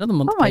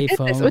month paid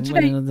for.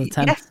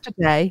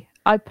 Yesterday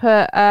I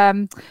put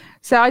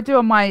so I do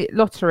on my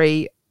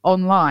lottery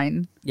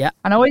online. Yeah.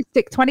 And I always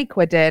stick 20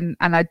 quid in,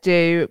 and I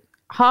do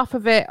half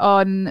of it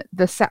on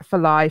the Set for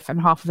Life and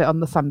half of it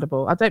on the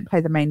Thunderball. I don't play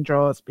the main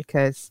draws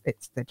because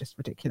they're just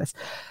ridiculous.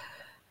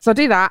 So I'll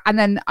do that, and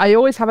then I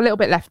always have a little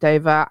bit left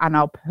over, and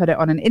I'll put it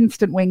on an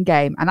instant win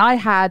game. And I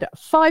had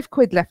 5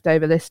 quid left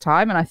over this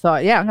time, and I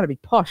thought, yeah, I'm going to be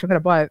posh. I'm going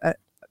to buy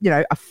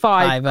a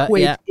 5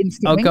 quid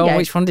instant win game.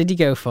 Which one did you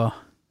go for?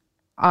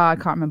 I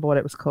can't remember what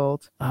it was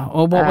called.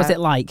 Or what was it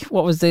like?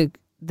 What was the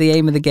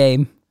aim of the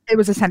game? It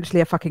was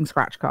essentially a fucking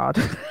scratch card.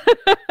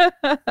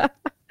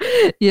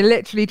 You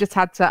literally just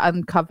had to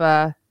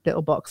uncover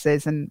little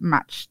boxes and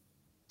match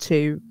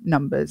 2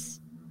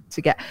 numbers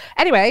to get.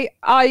 Anyway,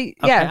 I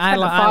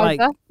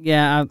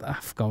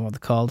forgot what they're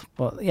called,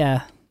 but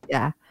yeah.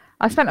 Yeah.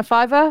 I spent a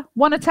 £5,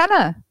 won a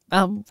tenner.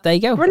 Oh, there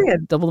you go.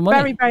 Brilliant. Double the money.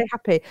 Very, very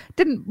happy.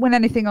 Didn't win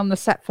anything on the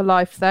Set for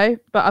Life though,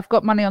 but I've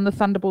got money on the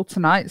Thunderball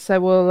tonight, so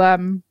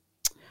we'll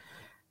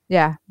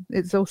yeah,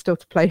 it's all still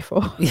to play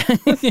for.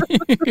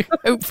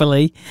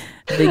 Hopefully.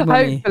 Big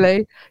money.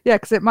 Hopefully. Yeah,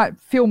 because it might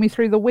fuel me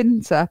through the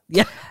winter.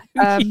 Yeah.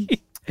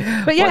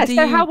 But yeah,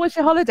 so how was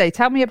your holiday?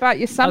 Tell me about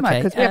your summer,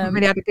 because we haven't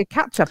really had a good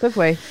catch up, have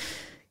we?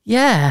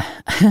 Yeah,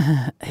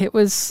 it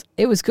was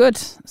good.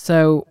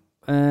 So,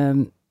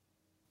 where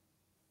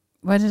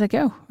did I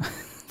go?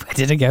 Where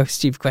did I go?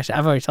 Stupid question.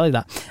 I've already told you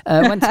that.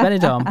 Went to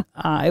Benidorm.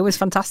 It was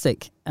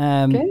fantastic.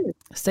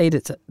 Stayed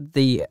at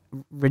the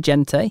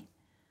Regente.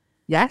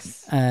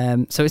 Yes.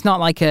 So it's not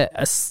like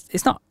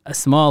it's not a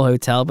small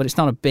hotel, but it's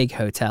not a big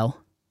hotel.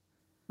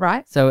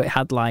 Right. So it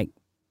had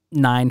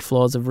 9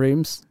 floors of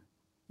rooms.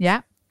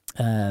 Yeah.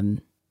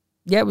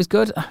 Yeah, it was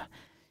good.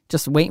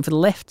 Just waiting for the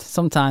lift.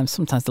 Sometimes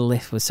the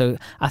lift was so.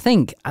 I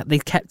think they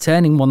kept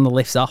turning one of the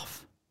lifts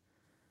off.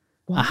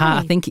 Why?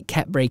 I think it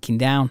kept breaking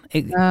down.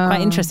 Quite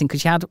interesting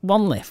because you had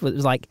one lift that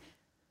was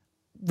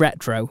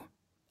retro,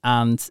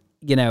 and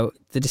the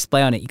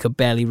display on it you could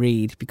barely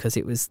read because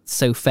it was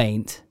so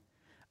faint.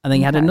 And then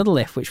you had another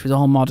lift which was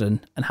all modern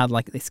and had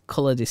this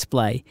colour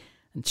display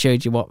and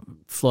showed you what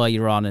floor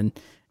you're on, and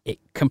it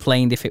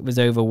complained if it was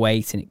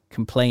overweight, and it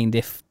complained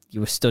if you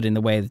were stood in the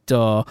way of the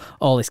door,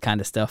 all this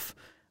kind of stuff,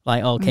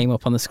 all came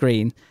up on the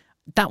screen.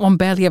 That one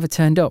barely ever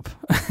turned up.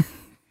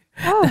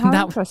 Oh, how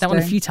that one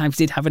a few times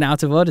did have an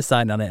out of order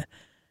sign on it.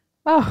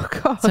 Oh,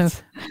 God. So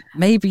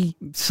maybe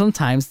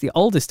sometimes the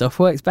older stuff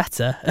works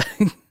better.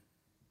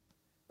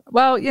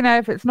 Well,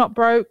 if it's not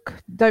broke,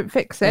 don't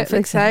fix it,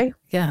 they say.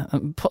 Yeah,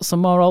 and put some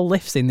more old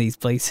lifts in these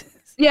places.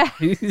 Yeah.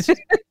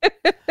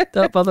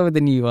 Don't bother with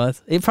the new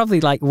ones. It's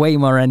probably way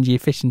more energy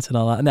efficient and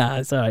all that. No,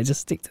 it's all right.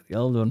 Just stick to the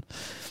old one.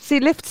 See,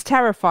 lifts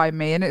terrify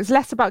me, and it's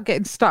less about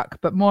getting stuck,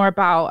 but more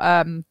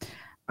about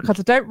because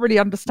I don't really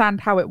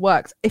understand how it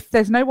works. If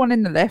there's no one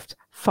in the lift,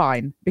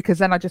 fine, because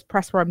then I just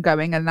press where I'm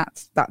going and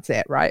that's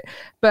it, right?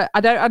 But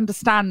I don't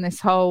understand this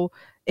whole,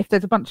 if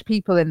there's a bunch of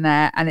people in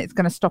there and it's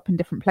going to stop in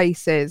different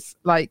places,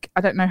 like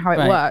I don't know how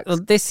it works. Well,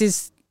 this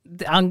is,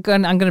 I'm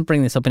going to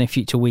bring this up in a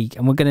future week,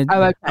 and we're going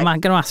to, I'm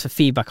going to ask for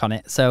feedback on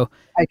it. So,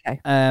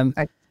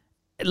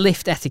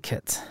 lift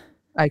etiquette.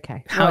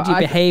 Okay. How do you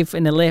behave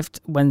in a lift?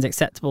 When's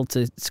acceptable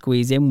to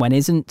squeeze in? When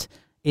isn't?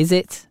 Is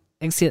it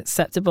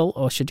acceptable,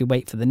 or should you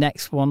wait for the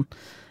next one?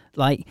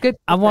 Like,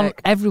 I want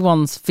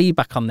everyone's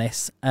feedback on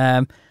this.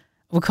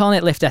 We're calling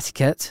it lift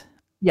etiquette,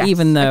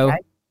 even though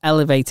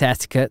elevator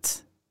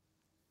etiquette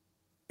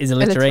is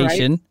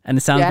alliteration and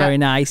it sounds very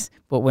nice,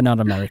 but we're not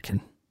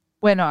American.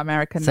 We're not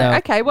American. So,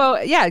 okay,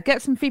 well,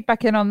 get some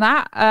feedback in on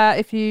that.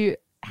 If you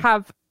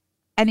have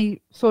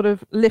any sort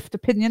of lift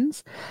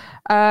opinions,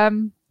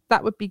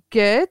 that would be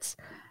good.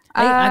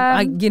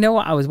 You know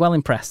what? I was well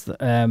impressed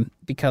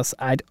because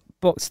I'd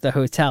booked the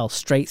hotel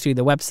straight through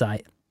the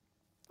website.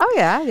 Oh,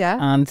 yeah.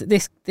 And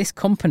this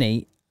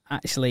company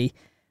actually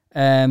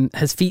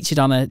has featured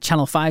on a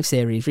Channel 5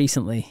 series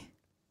recently.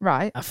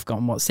 Right. I've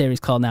forgotten what series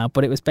called now,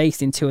 but it was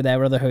based in two of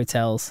their other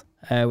hotels,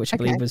 which I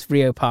believe was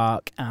Rio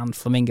Park and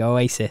Flamingo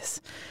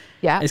Oasis.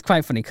 Yeah. It's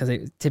quite funny because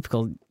it's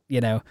typical,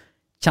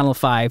 Channel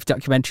 5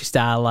 documentary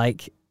style,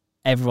 like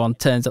everyone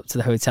turns up to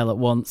the hotel at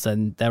once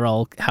and they're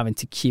all having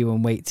to queue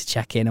and wait to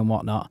check in and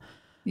whatnot.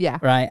 Yeah.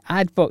 Right.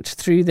 I'd booked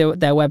through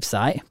their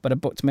website, but I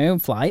booked my own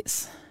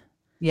flights.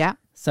 Yeah.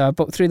 So I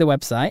booked through the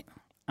website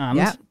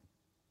and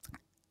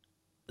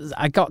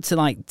I got to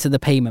the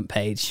payment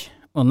page.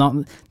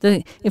 Well,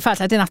 in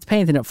fact, I didn't have to pay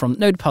anything up front.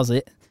 No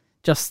deposit.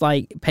 Just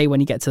pay when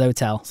you get to the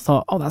hotel.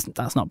 So I thought,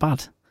 that's not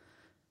bad.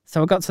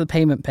 So I got to the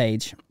payment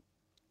page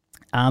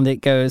and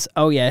it goes,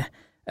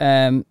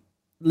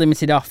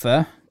 limited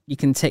offer. You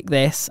can tick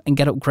this and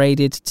get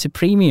upgraded to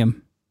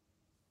premium.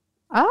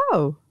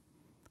 Oh.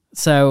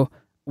 So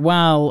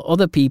while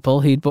other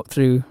people who'd booked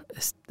through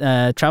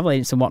travel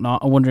agents and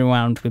whatnot are wandering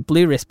around with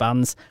blue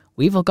wristbands,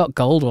 we've all got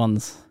gold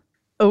ones.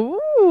 Ooh.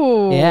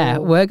 Yeah,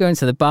 we're going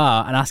to the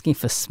bar and asking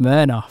for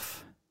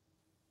Smirnoff.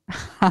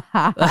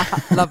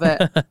 Love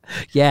it.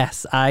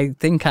 Yes, I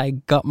think I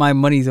got my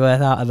money's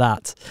worth out of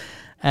that.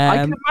 I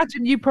can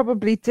imagine you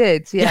probably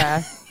did,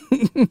 yeah.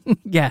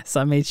 Yes,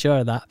 I made sure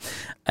of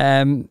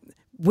that.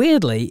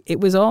 Weirdly,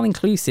 it was all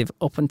inclusive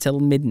up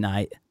until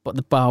midnight, but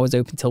the bar was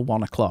open till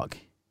 1 o'clock.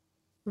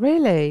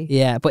 Really?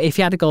 Yeah, but if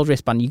you had a gold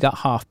wristband, you got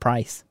half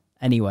price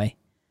anyway.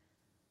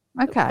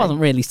 Okay. It wasn't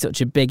really such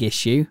a big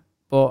issue,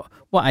 but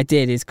what I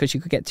did is, because you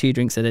could get 2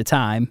 drinks at a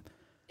time,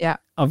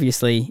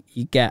 obviously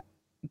you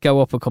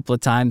go up a couple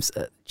of times,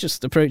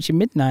 just approaching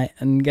midnight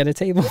and get a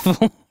table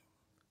full.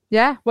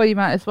 Yeah, well, you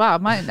might as well.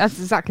 That's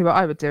exactly what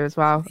I would do as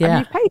well. Yeah.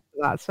 And you paid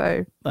for that,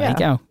 so there you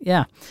go.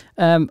 Yeah.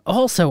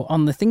 Also,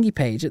 on the thingy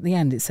page at the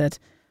end, it said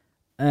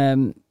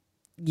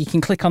you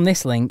can click on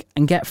this link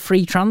and get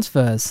free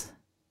transfers.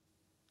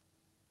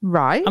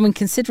 Right. I mean,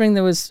 considering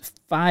there was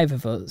 5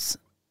 of us,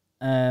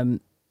 5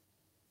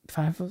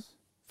 of us.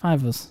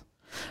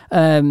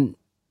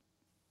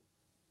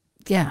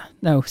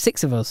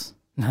 6 of us.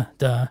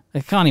 Duh. I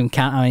can't even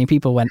count how many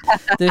people went.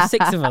 There's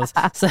 6 of us.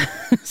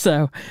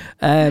 So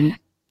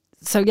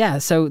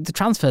the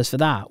transfers for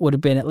that would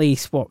have been at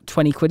least,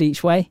 20 quid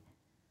each way?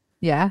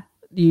 Yeah.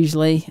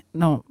 Usually.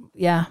 No,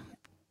 yeah.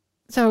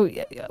 So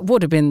it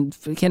would have been,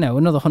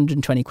 another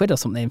 120 quid or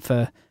something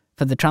for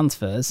the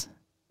transfers.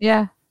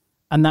 Yeah.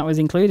 And that was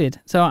included.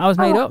 So I was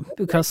made up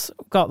because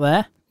got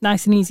there.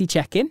 Nice and easy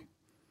check-in.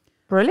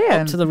 Brilliant.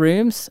 Up to the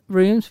rooms.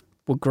 Rooms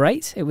were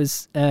great. It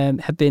was,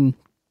 had been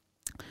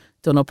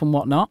done up and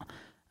whatnot.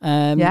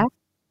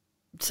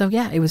 So,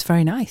 it was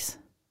very nice.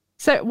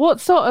 So what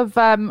sort of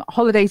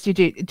holidays do you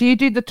do? Do you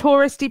do the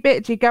touristy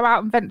bit? Do you go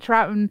out and venture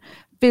out and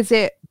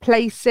visit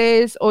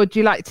places, or do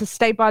you like to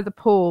stay by the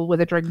pool with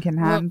a drink in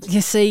hand? Well,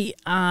 you see,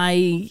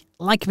 I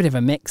like a bit of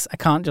a mix. I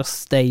can't just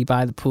stay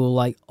by the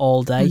pool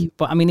all day.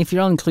 But I mean, if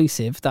you're all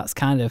inclusive, that's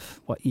kind of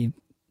what you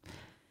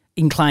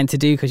inclined to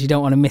do, because you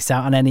don't want to miss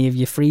out on any of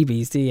your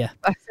freebies, do you?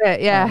 That's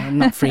it, yeah.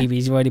 Not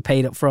freebies, you've already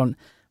paid up front.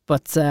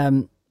 But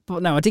no,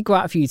 I did go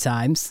out a few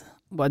times.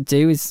 What I'd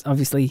do is,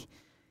 obviously,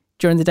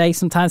 during the day,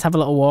 sometimes have a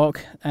little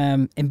walk.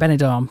 In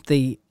Benidorm,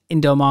 the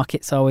indoor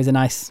market's always a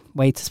nice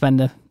way to spend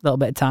a little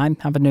bit of time,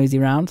 have a nosy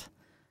round.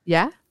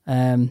 Yeah.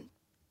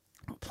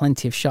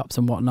 Plenty of shops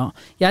and whatnot.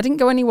 Yeah, I didn't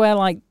go anywhere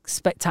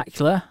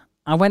spectacular.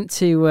 I went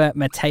to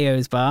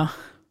Mateo's bar.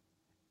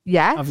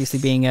 Yes. Obviously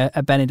being a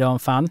Benidorm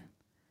fan.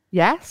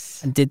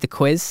 Yes. And did the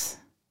quiz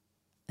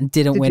and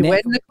didn't win it.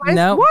 Did you win the quiz?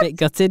 No, What? bit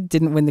gutted.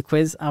 Didn't win the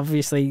quiz.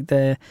 Obviously,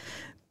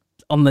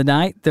 on the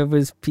night, there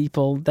was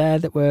people there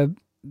that were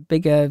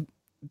bigger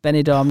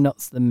Benidorm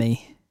nuts than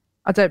me.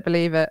 I don't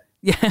believe it.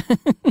 Yeah.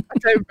 I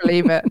don't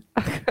believe it.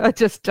 I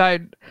just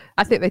don't.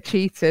 I think they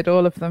cheated,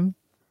 all of them.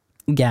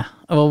 Yeah.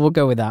 Well, we'll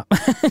go with that.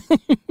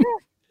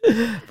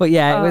 But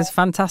yeah, it was a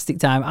fantastic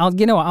time. I'll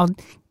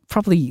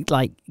probably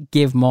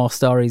give more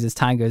stories as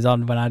time goes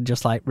on when I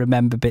just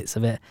remember bits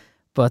of it.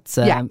 But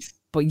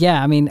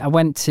yeah, I mean, I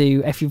went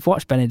to, if you've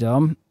watched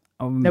Benidorm,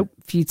 Nope.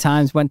 A few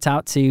times went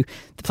out to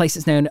the place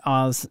that's known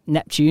as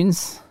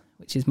Neptune's,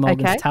 which is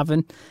Morgan's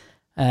Tavern.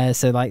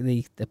 So like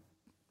the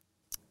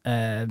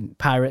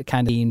pirate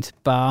kind of themed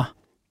bar.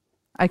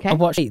 Okay. I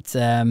watched it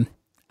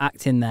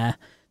act in there.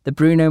 The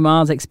Bruno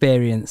Mars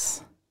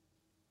Experience.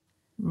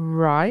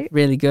 Right.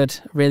 Really good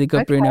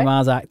Bruno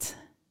Mars act.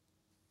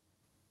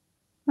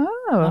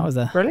 Oh,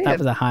 brilliant. That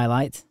was a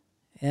highlight.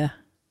 Yeah.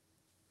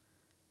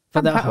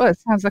 But that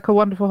sounds like a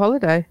wonderful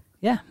holiday.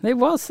 Yeah, it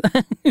was.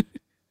 But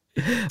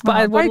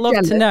I would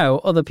love to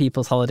know other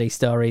people's holiday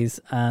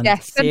stories and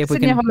see if we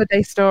can. Your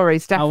holiday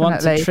stories. Definitely. I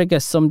want to trigger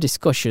some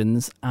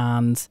discussions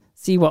and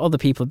see what other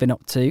people have been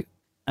up to.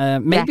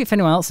 Maybe if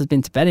anyone else has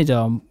been to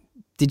Benidorm,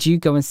 did you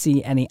go and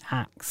see any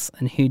acts?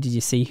 And who did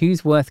you see?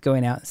 Who's worth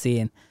going out and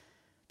seeing?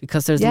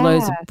 Because there's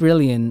loads of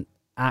brilliant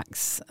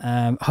acts.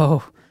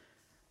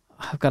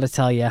 I've got to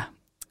tell you,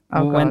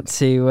 we went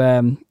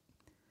to.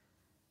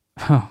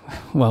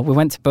 We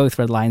went to both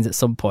Red Lions at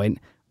some point.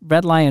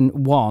 Red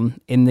Lion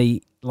 1 in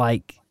the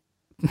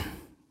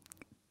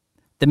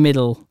the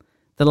middle,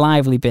 the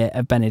lively bit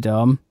of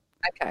Benidorm.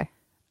 Okay.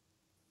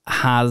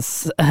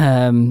 Has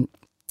we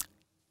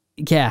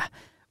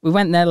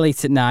went there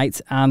late at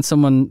night and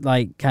someone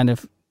like kind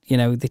of,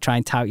 they try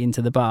and tout you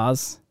into the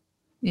bars.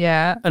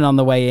 Yeah. And on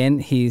the way in,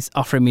 he's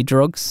offering me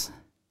drugs.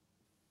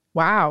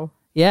 Wow.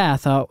 Yeah, I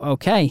thought,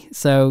 okay,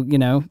 so,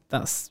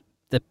 that's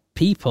the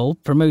people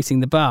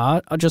promoting the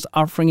bar are just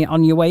offering it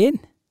on your way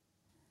in.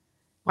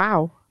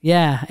 Wow.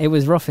 Yeah, it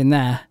was rough in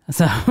there.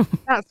 So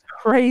that's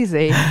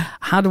crazy.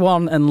 Had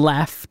one and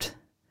left.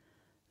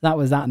 That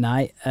was that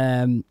night.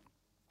 On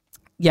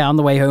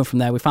the way home from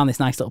there, we found this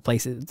nice little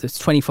place. There's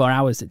 24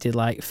 hours that did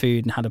like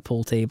food and had a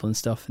pool table and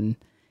stuff. And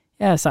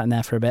I sat in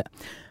there for a bit.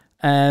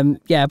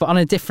 But on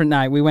a different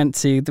night, we went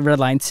to the Red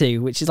Line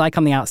 2, which is like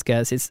on the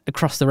outskirts. It's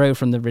across the road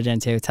from the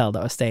Regente Hotel that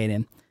I was staying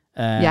in.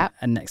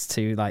 And next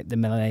to like the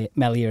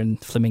Melia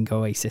and Flamingo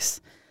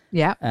Oasis.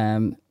 Yeah.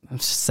 I'm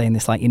just saying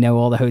this like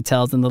all the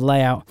hotels and the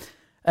layout.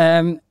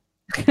 And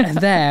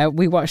there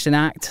we watched an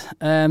act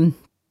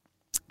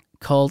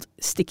called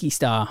Sticky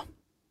Star.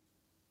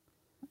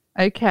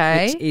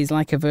 Okay. Which is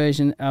like a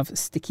version of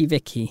Sticky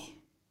Vicky.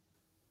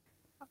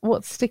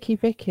 What's Sticky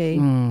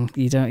Vicky?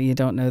 You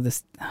don't know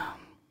this.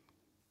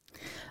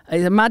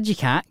 It's a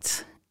magic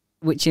act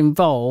which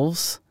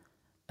involves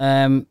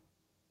the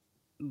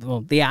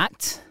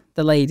act,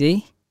 the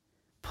lady,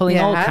 pulling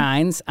all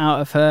kinds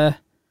out of her.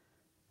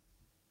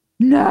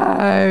 No.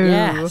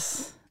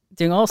 Yes.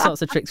 Doing all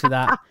sorts of tricks with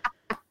that.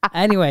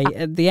 Anyway,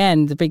 at the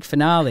end, the big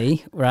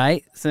finale,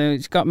 right? So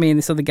it's got me and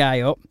this other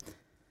guy up.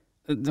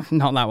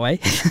 Not that way.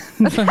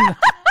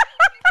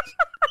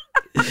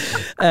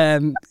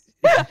 And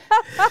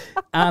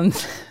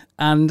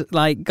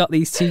like got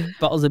these 2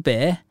 bottles of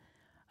beer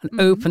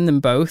and opened them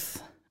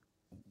both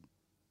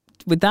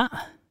with that.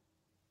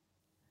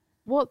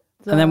 What?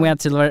 And then we had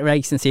to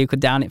race and see who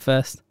could down it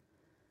first.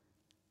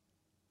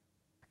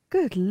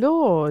 Good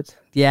Lord.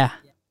 Yeah.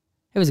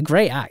 It was a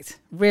great act.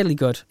 Really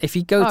good. If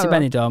you go to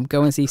Benidorm,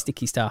 go and see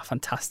Sticky Star.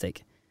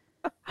 Fantastic.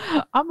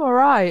 I'm all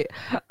right.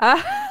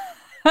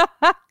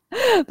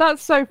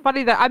 That's so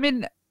funny.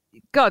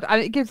 God,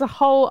 it gives a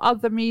whole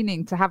other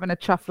meaning to having a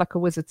chuff like a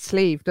wizard's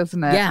sleeve,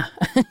 doesn't it? Yeah.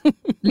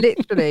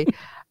 Literally.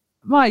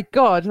 My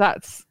God,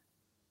 that's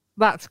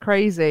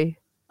crazy.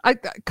 I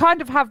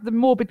kind of have the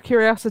morbid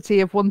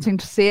curiosity of wanting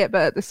to see it,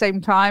 but at the same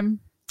time...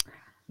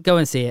 Go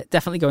and see it.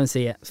 Definitely go and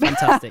see it. It's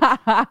fantastic.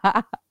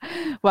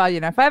 Well,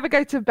 if I ever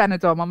go to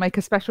Benidorm, I'll make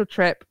a special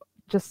trip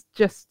just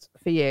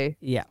for you.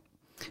 Yeah.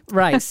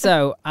 Right.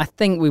 So I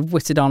think we've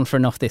whittled on for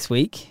enough this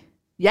week.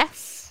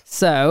 Yes.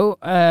 So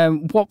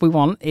what we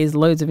want is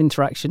loads of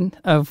interaction.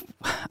 I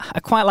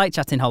quite like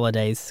chatting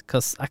holidays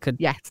because I could.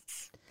 Yes.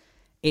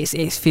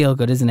 It's feel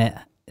good, isn't it?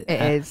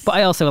 It is. But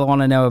I also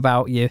want to know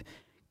about your,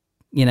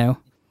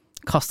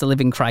 cost of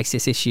living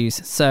crisis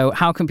issues. So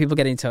how can people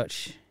get in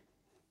touch?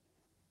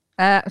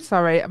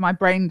 Sorry, my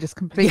brain just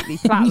completely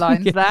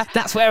flatlined there.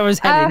 That's where I was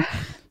heading.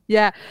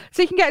 Yeah.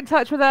 So you can get in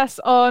touch with us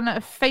on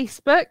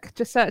Facebook.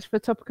 Just search for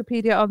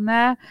Topicopedia on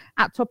there,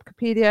 at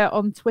Topicopedia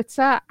on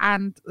Twitter,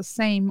 and the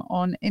same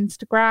on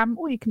Instagram.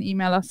 Or you can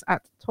email us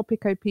at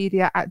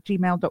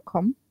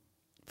topicopedia@gmail.com.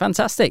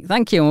 Fantastic.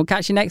 Thank you. And we'll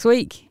catch you next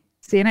week.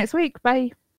 See you next week. Bye.